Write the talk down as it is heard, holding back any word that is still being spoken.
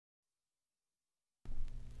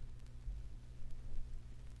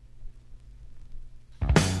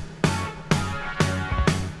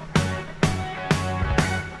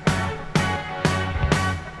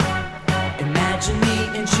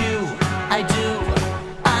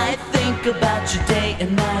think about you day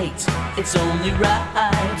and night. It's only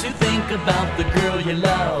right to think about the girl you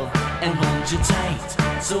love and hold you tight.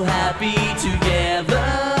 So happy together.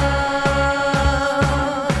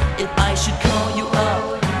 If I should call you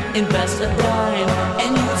up, invest a dime,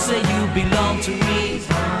 and you'd say you belong to me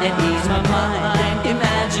and ease my mind.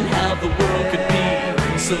 Imagine how the world could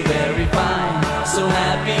be so very fine, so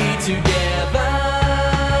happy together.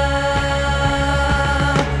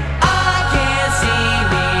 I can't see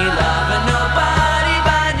me loving nobody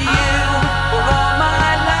but you for all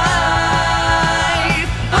my life.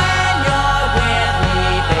 When you're with me,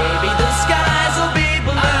 baby, the skies will be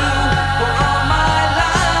blue for all my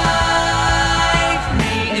life.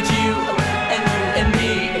 Me and you and you and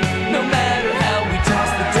me, no matter how we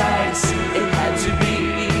toss the dice, it had to be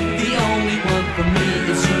the only one for me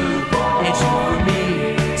is you and you for me,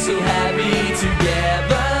 so happy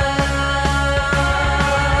together.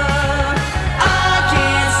 I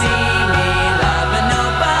can't see me loving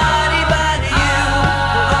nobody but you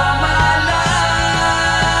for all my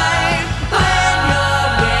life. When you're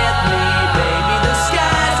with me, baby, the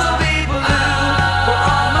skies will be blue for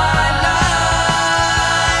all my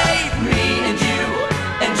life. Me and you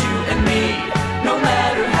and you and me, no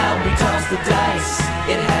matter how we toss the dice,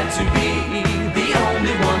 it had to be the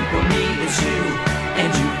only one for me is you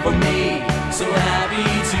and you for me, so happy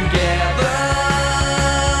together.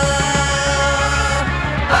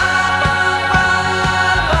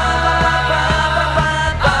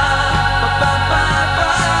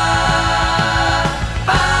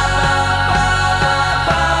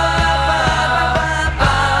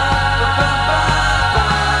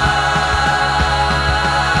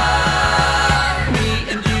 Me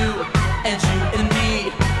and you and you and me,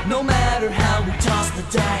 no matter how we toss the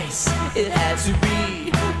dice, it had to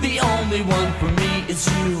be the only one for me is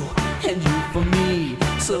you and you for me,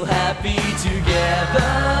 so happy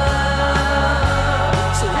together.